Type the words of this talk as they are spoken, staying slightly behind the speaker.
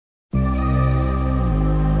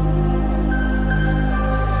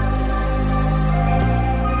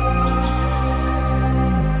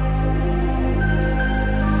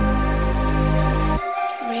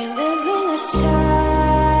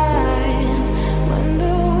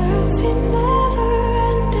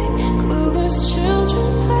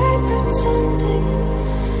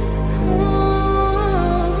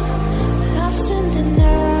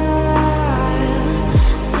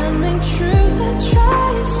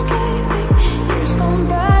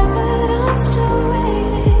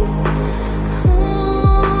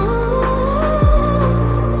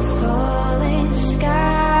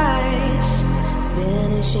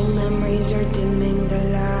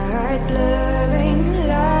blurring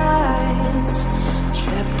lines,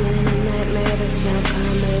 trapped in a nightmare that's now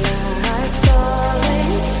come alive.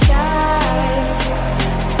 Falling skies,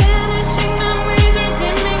 vanishing memories are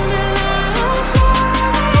dimming the light.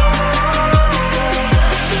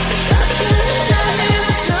 Trapped in a nightmare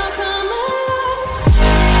that's now come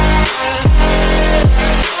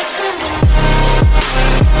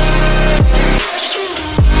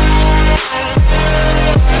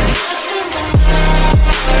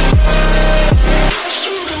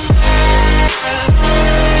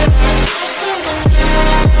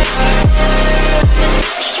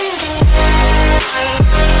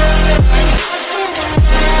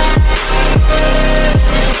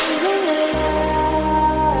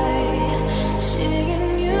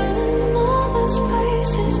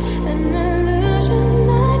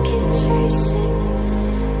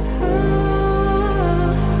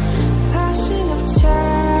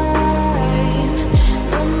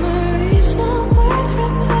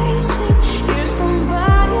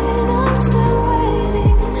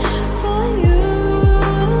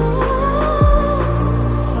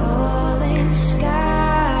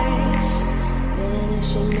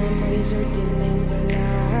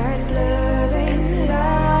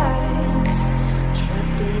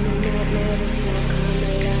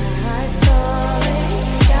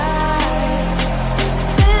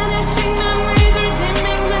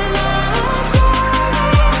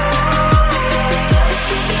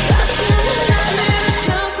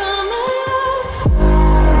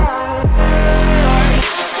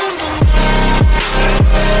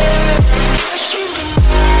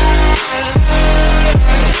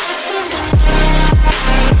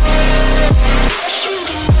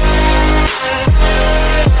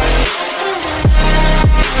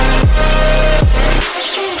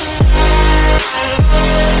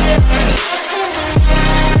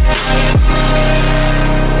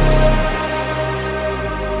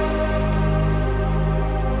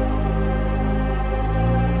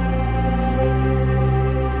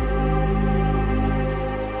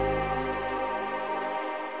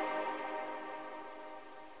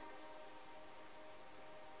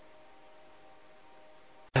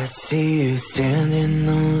I see you standing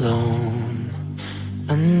alone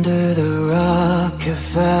under the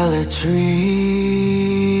Rockefeller tree.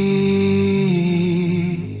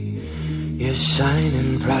 You're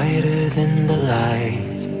shining brighter than the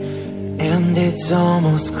light, and it's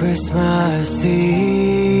almost Christmas Eve.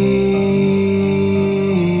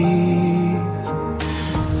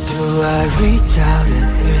 Do I reach out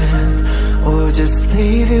again, or just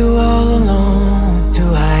leave you all alone? Do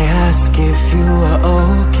I ask if you are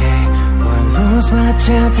okay, or lose my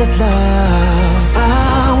chance at love? I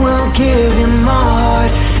will give you my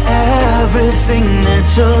heart, everything that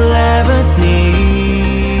you'll ever need.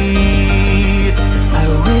 I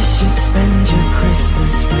wish you'd spend your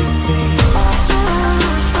Christmas with me.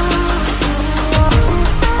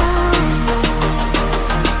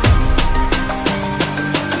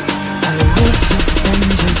 I wish you'd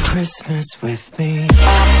spend your Christmas with me.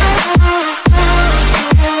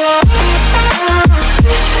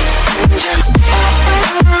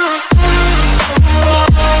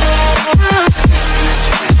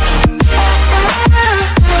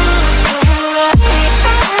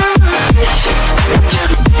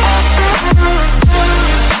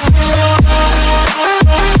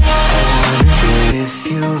 If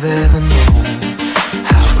you've ever known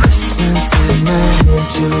how Christmas is meant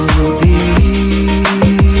to be,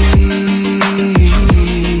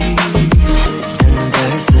 and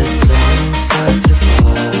as the snow starts to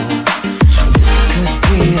fall, this could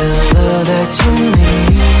be the love that you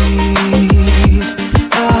need.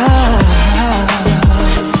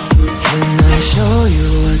 Can I show you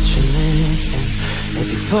what you're missing as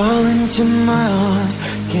you fall into my arms?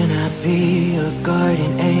 Can I be your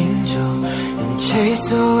guardian angel and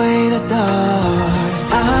chase away the dark?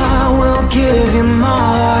 I will give you my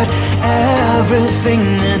heart, everything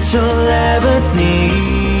that you'll ever need.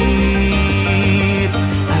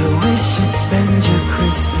 I wish you'd spend your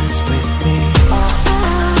Christmas with me.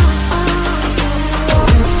 I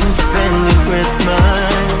wish you'd spend your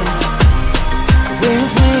Christmas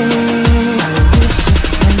with me. I wish you'd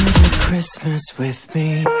spend your Christmas with me.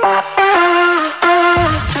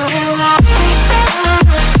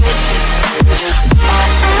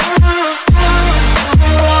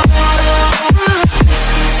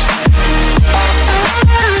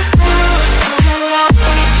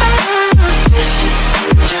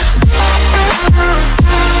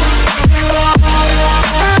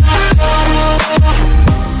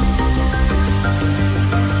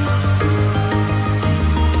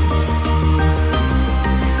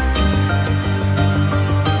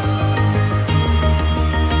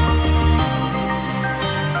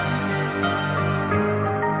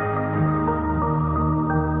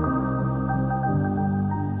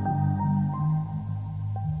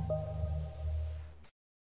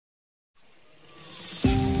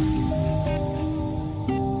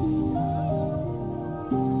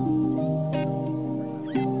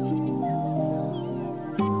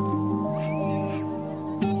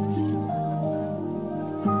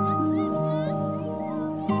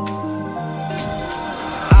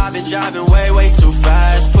 been driving way, way too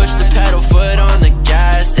fast. Push the pedal, foot on the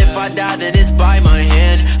gas. If I die, then it's by my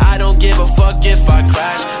hand. I don't give a fuck if I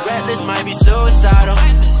crash. Reckless might be suicidal.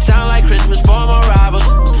 Sound like Christmas for my rivals.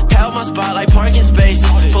 Held my spot like parking spaces.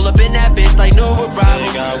 Pull up in that bitch like new arrival.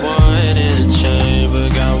 They got one in the chamber,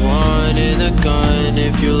 got one in the gun.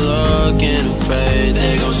 If you looking to fade,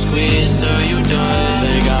 they gon' squeeze till you done.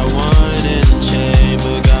 They got one in the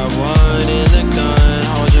chamber, got one in the gun.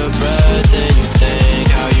 Hold your breath, then you think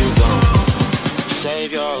how you gon'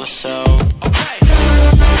 save yourself.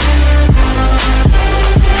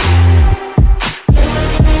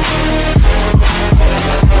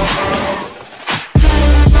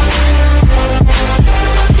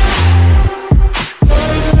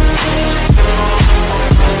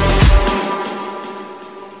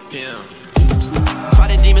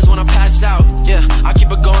 Fighting demons when I pass out. Yeah, I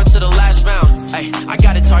keep it going to the last round. Ay, I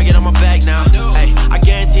got a target on my back now. Ay, I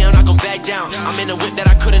guarantee I'm not gon' back down. I'm in a whip that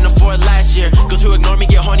I couldn't afford last year. Girls who ignore me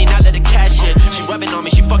get horny now that the cash here. She rubbing on me,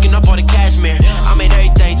 she fucking up all the cashmere. I made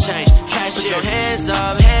everything change. Cash Put your hands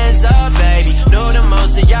up, baby. Knew the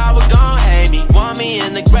most of y'all were gon' hate me. Want me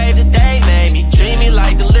in the grave that they made me. Treat me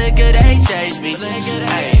like the liquor they chase me.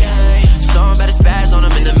 Ay. So I'm about to spaz on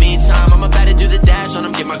them in the meantime. I'm about to do the dash on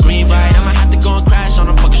them, get my green right. I'ma have to go and crash on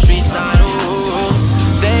them, fuck a street sign. Ooh,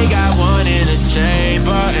 they got one in the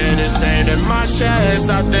chamber and it's aimed at my chest.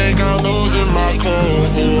 I think I'm losing my cool.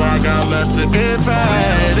 Who I got left to get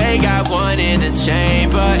past? They got one in the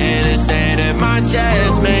chamber and it's aimed at my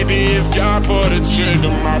chest. Maybe if y'all put a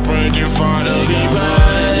trigger, my brain can finally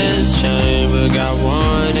rest. Chamber got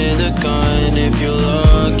one in the gun. If you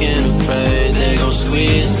looking afraid, they gon'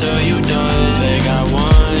 squeeze till you done. They got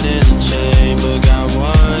one in the chamber, got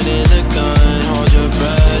one in the gun. Hold your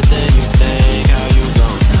breath, then you think how you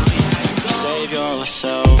gon' save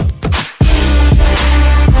yourself.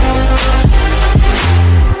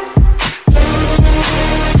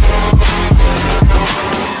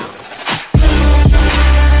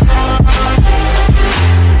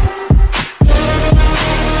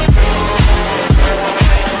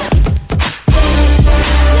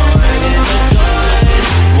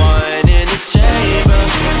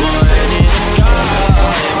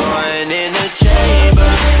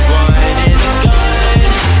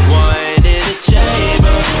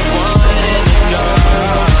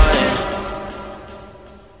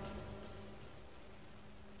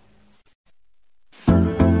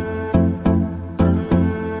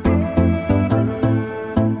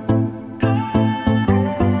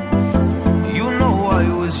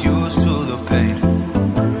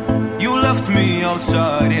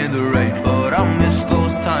 Outside in the rain, but I miss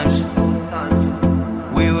those times.